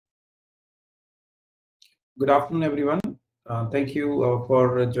Good afternoon, everyone. Thank you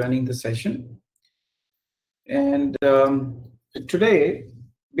for joining the session. And today,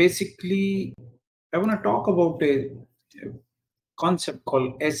 basically, I want to talk about a concept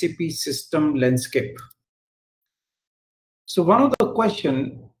called SAP System Landscape. So one of the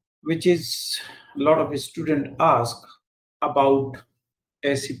question which is a lot of students ask about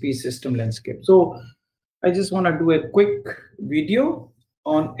SAP System Landscape. So I just want to do a quick video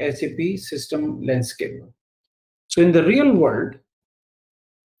on SAP System Landscape. So in the real world,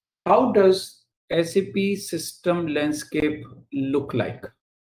 how does SAP System Landscape look like?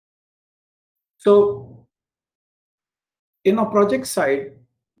 So in a project side,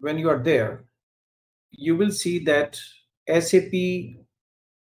 when you are there, you will see that SAP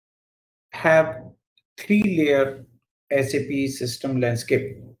have three-layer SAP System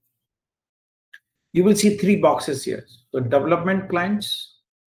Landscape. You will see three boxes here. So development clients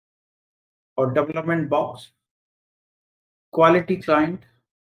or development box, quality client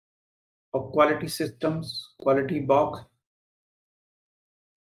or quality systems, quality box,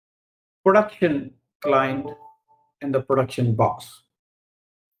 production client, and the production box.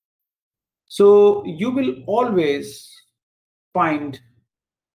 So you will always find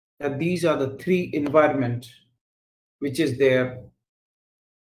that these are the three environments which is there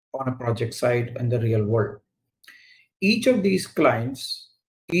on a project side and the real world. Each of these clients,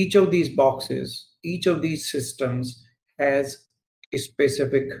 each of these boxes, each of these systems has a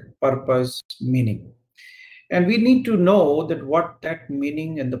specific purpose, meaning. And we need to know that what that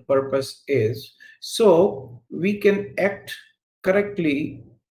meaning and the purpose is, so we can act correctly,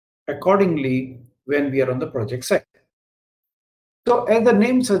 accordingly, when we are on the project side. So as the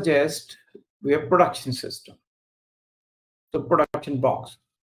name suggests, we have production system, the production box.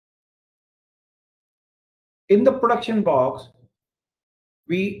 In the production box,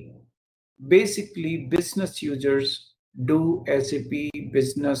 we basically business users do SAP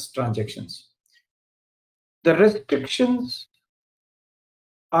business transactions. The restrictions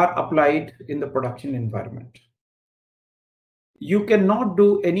are applied in the production environment. You cannot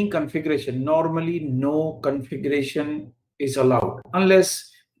do any configuration. Normally, no configuration is allowed unless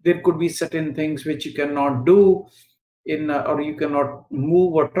there could be certain things which you cannot do in or you cannot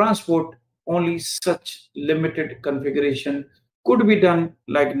move or transport. Only such limited configuration could be done,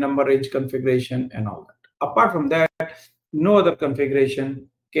 like number range configuration and all that. Apart from that, no other configuration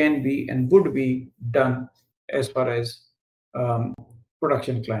can be and would be done as far as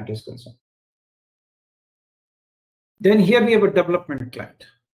production client is concerned. Then here we have a development client.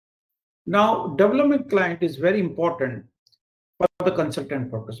 Now, development client is very important for the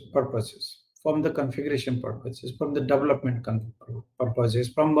consultant purposes, from the configuration purposes, from the development purposes,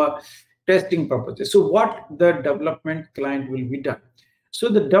 from testing purposes. So what the development client will be done? So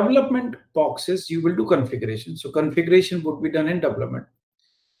the development boxes, you will do configuration. So configuration would be done in development.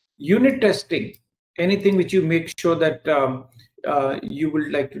 Unit testing, anything which you make sure that you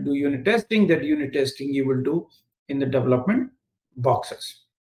would like to do unit testing, that unit testing you will do in the development boxes.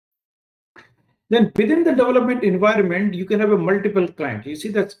 Then within the development environment, you can have a multiple client. You see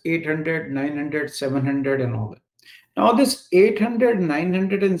that's 800, 900, 700 and all that. Now this 800,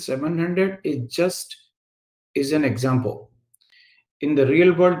 900 and 700 is an example. In the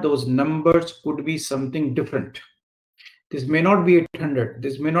real world, those numbers could be something different. This may not be 800,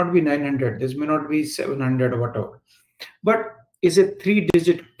 this may not be 900, this may not be 700 or whatever, but is a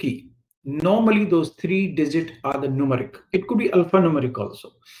 3-digit key. Normally those 3 digits are the numeric. It could be alphanumeric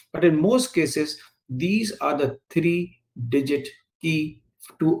also, but in most cases these are the 3-digit key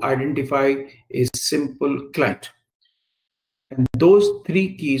to identify a simple client, and those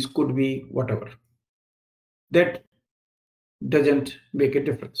 3 keys could be whatever. That doesn't make a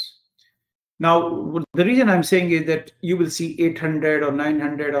difference. Now, the reason I'm saying is that you will see 800 or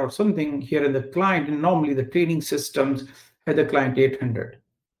 900 or something here in the client, and normally the training systems have the client 800.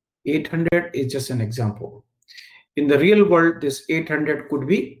 800 is just an example. In the real world, this 800 could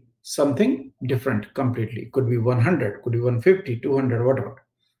be something different completely. Could be 100, could be 150, 200, whatever.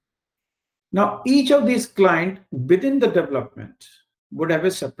 Now, each of these clients within the development would have a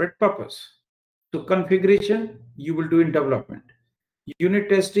separate purpose. So configuration, you will do in development. Unit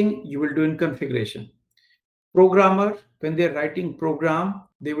testing, you will do in configuration. Programmer, when they're writing program,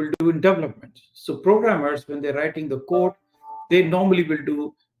 they will do in development. So programmers, when they're writing the code, they normally will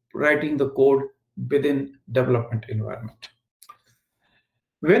do writing the code within development environment.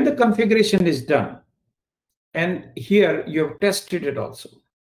 When the configuration is done, and here you have tested it also,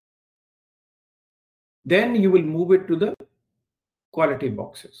 then you will move it to the quality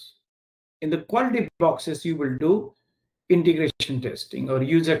boxes. In the quality boxes, you will do integration testing or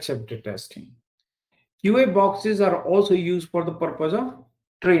user accepted testing. QA boxes are also used for the purpose of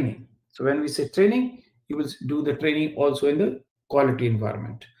training. So when we say training, you will do the training also in the quality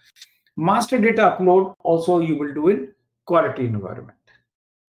environment. Master data upload also you will do in quality environment.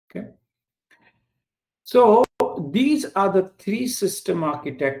 Okay. So these are the three system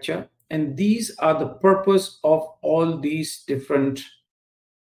architecture, and these are the purpose of all these different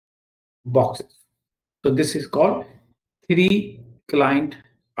boxes. So this is called three client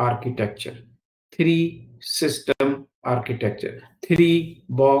architecture, three system architecture, three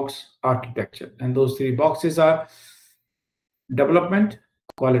box architecture. And those three boxes are development,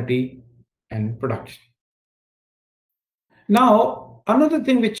 quality, and production. Now, another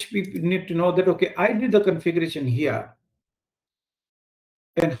thing which we need to know that, okay, I did the configuration here,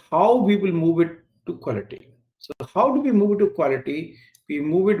 and how we will move it to quality. So how do we move it to quality? We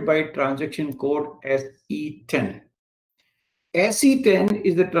move it by transaction code SE10. SE10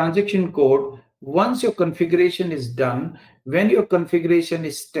 is the transaction code. Once your configuration is done, when your configuration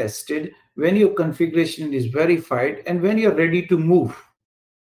is tested, when your configuration is verified, and when you're ready to move,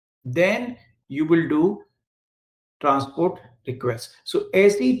 then you will do transport request. So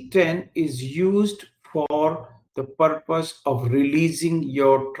SE10 is used for the purpose of releasing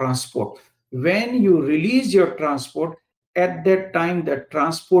your transport. When you release your transport, at that time, the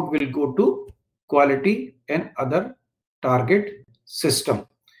transport will go to quality and other target system.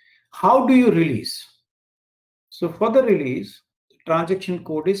 How do you release? So for the release, the transaction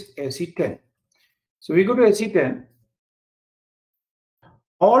code is SE10. So we go to SE10.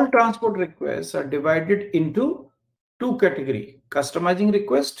 All transport requests are divided into two categories: customizing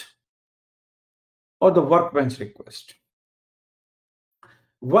request or the workbench request.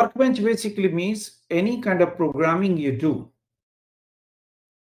 Workbench basically means any kind of programming you do.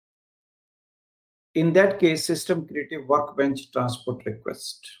 In that case, system creative workbench transport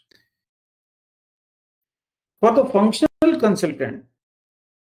request. For the functional consultant,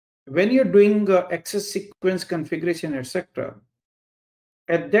 when you're doing access sequence configuration, etc.,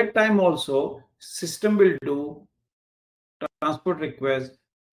 at that time also, system will do transport request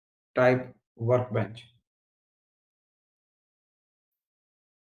type workbench.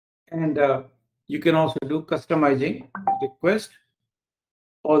 And you can also do customizing request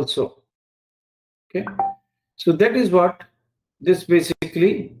also. Okay, so that is what this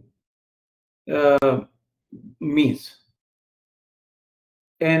basically means.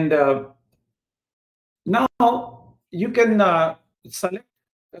 And now you can select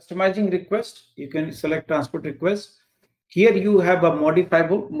customizing request. You can select transport request. Here you have a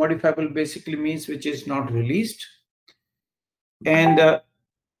modifiable. Modifiable basically means which is not released. And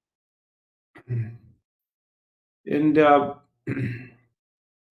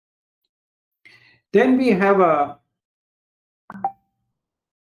then we have a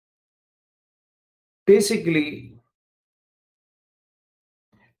basically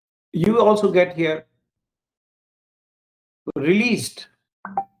you also get here released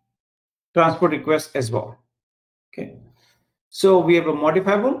transport request as well. Okay, so we have a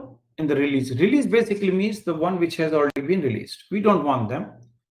modifiable and the release. Release basically means the one which has already been released. We don't want them.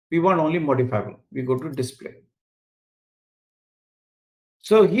 We want only modifiable. We go to display.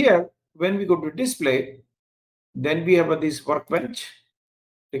 So here, when we go to display, then we have this workbench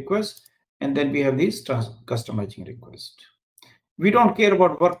request, and then we have this customizing request. We don't care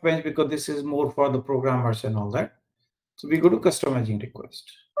about workbench because this is more for the programmers and all that. So we go to customizing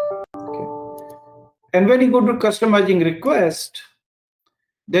request. Okay. And when you go to customizing request,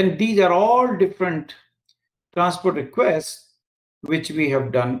 then these are all different transport requests which we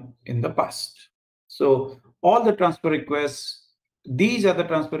have done in the past. So all the transport requests, these are the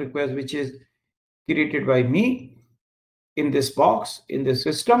transport requests which is created by me in this box, in the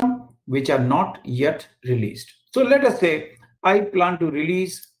system, which are not yet released. So let us say I plan to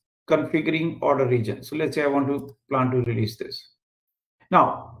release configuring order region. So let's say I want to plan to release this.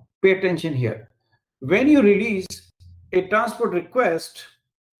 Now, pay attention here. When you release a transport request,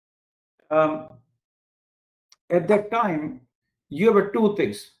 at that time, you have two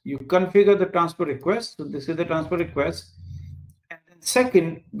things. You configure the transport request. So this is the transport request. And then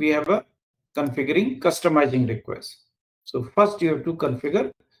second, we have a configuring customizing request. So first you have to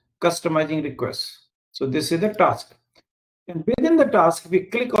configure customizing requests. So this is the task. And within the task, if we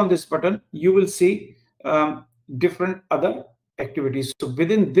click on this button, you will see different other activities. So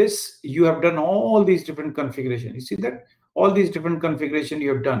within this, you have done all these different configurations. You see that? All these different configuration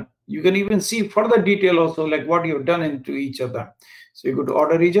you have done. You can even see further detail also, like what you have done into each of them. So you go to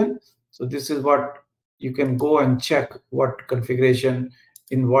order region. So this is what you can go and check what configuration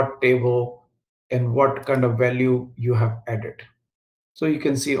in what table and what kind of value you have added. So you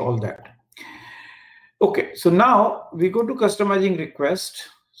can see all that. Okay, so now we go to customizing request.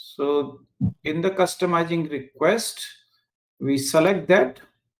 So in the customizing request, we select that,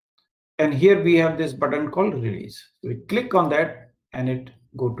 and here we have this button called release. We click on that and it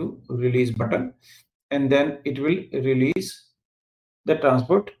go to release button, and then it will release the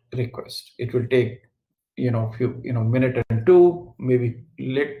transport request. It will take few minute and two, maybe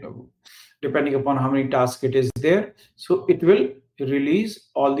late, depending upon how many tasks it is there. So it will release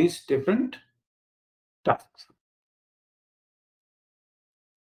all these different tasks.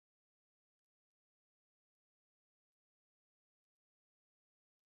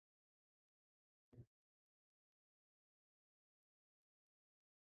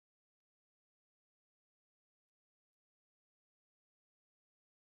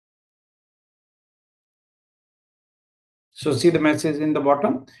 So see the message in the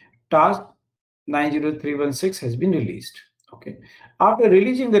bottom, task 90316 has been released. Okay. After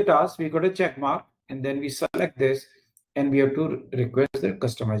releasing the task, we got a check mark, and then we select this, and we have to request the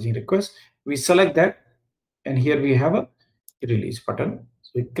customizing request. We select that, and here we have a release button.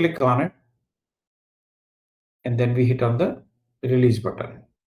 So we click on it, and then we hit on the release button.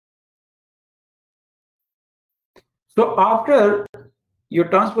 So after your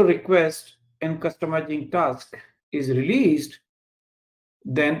transfer request and customizing task is released,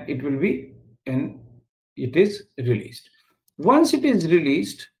 then it will be, and it is released. Once it is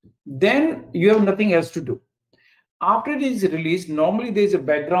released, then you have nothing else to do. After it is released, normally there is a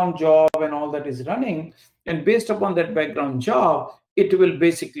background job and all that is running, and based upon that background job, it will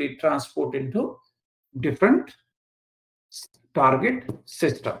basically transport into different target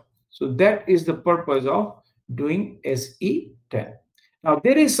system. So that is the purpose of doing SE10. Now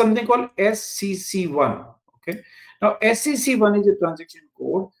there is something called SCC1. Okay. Now SCC1 is a transaction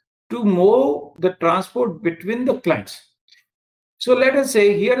code to move the transport between the clients. So let us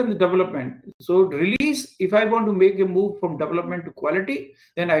say here in the development, so release, if I want to make a move from development to quality,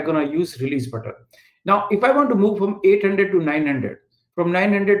 then I'm going to use release button. Now, if I want to move from 800 to 900, from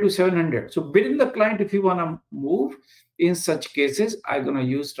 900 to 700, so within the client, if you want to move, in such cases, I'm going to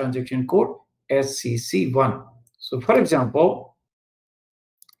use transaction code SCC1. So for example,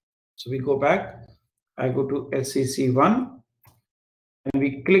 so we go back, I go to SCC1, and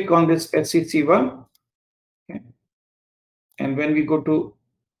we click on this SCC1. Okay. And when we go to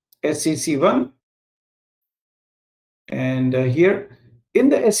SCC1, and here in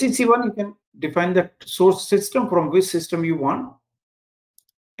the SCC1, you can define the source system from which system you want,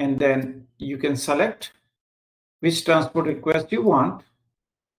 and then you can select which transport request you want.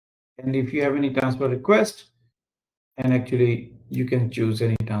 And if you have any transfer request, and actually you can choose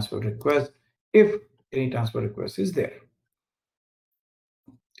any transfer request if any transfer request is there.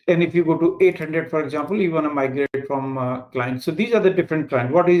 And if you go to 800, for example, you want to migrate from client. So these are the different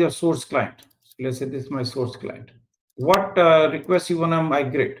clients. What is your source client? So let's say this is my source client. What request you want to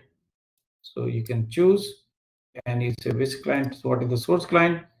migrate? So you can choose, and you say which client, so what is the source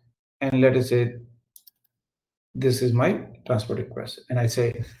client, and let us say this is my transfer request, and I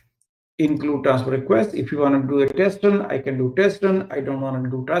say include transfer request. If you want to do a test run, I can do test run. I don't want to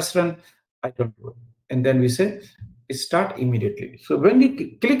do test run, I don't do it. And then we say start immediately. So when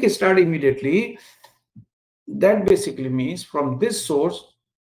we click start immediately, that basically means from this source,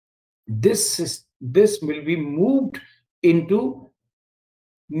 this will be moved into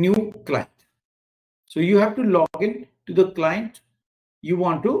new client. So you have to log in to the client you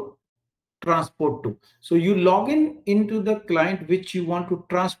want to transport to. So you log in into the client which you want to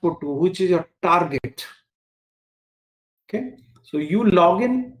transport to, which is your target. Okay. So you log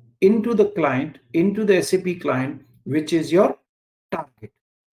in into the client, into the SAP client, which is your target.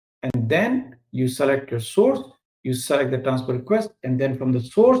 And then you select your source, you select the transfer request, and then from the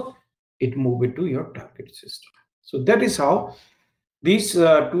source, it moves it to your target system. So that is how these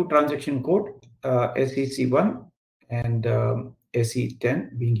two transaction code, SEC1 and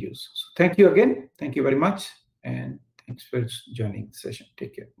SE10 being used. So thank you again. Thank you very much. And thanks for joining the session.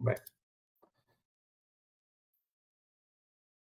 Take care. Bye.